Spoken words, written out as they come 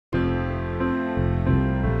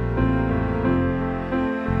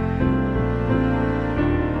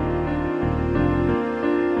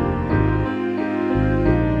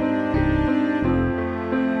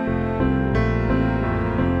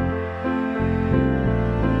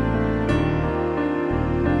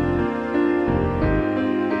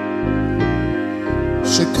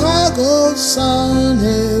Chicago's sun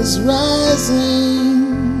is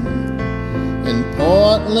rising, in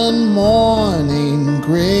Portland morning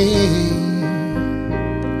gray.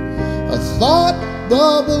 A thought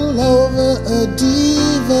bubble over a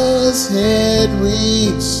diva's head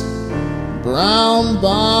reads brown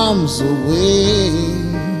bombs away.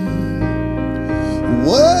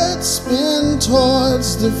 Words spin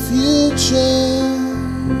towards the future,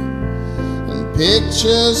 and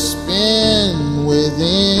pictures spin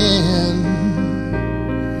within.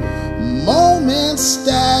 Moments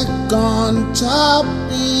stack on top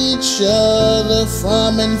each other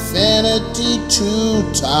from infinity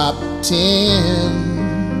to top 10.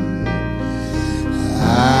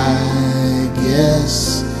 I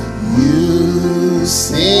guess you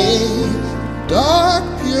say dark,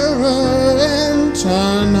 purer,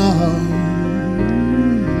 internal.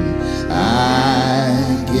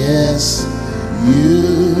 I guess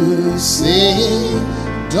you say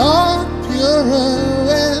dark, purer,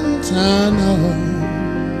 internal.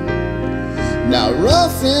 Now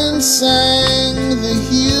Ruffin sang the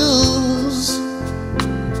hues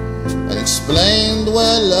and explained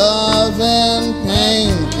where love and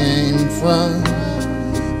pain came from,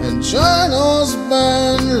 and journals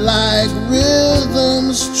burn like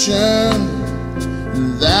rhythms churn.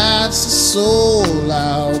 That's a soul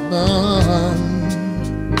album.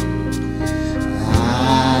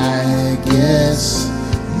 I guess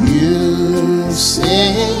you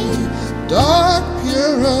say dark,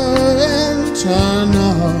 purer,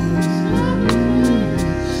 internal.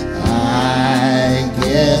 I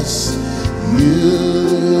guess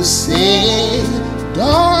you say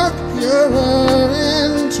dark, purer,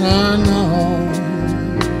 internal.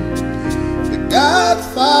 The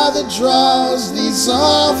Godfather draws these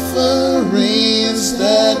offerings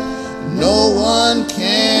that no one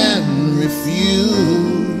can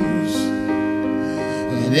refuse,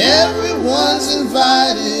 and everyone's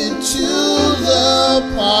invited to the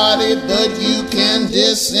party, but you can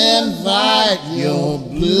disinvite your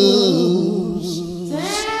blues.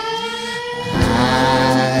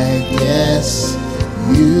 I guess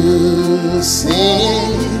you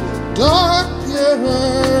say dark,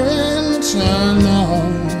 purer, internal.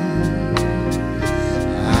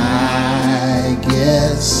 I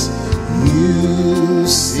guess you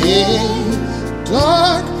say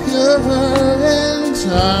dark, purer,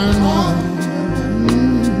 internal.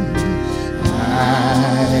 I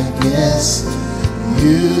guess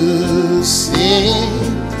you say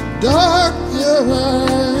dark, purer,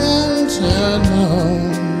 internal.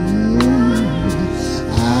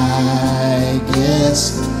 I guess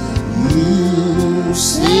you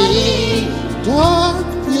say dark,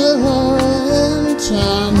 purer,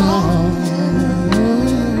 internal.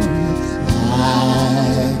 I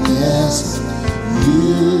guess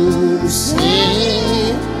you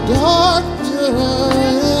say dark, purer,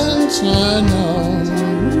 internal.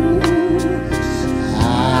 I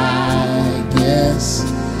guess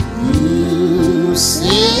you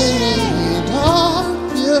say dark,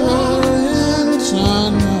 purer,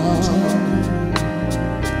 internal.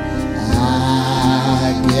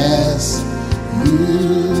 I guess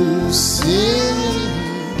you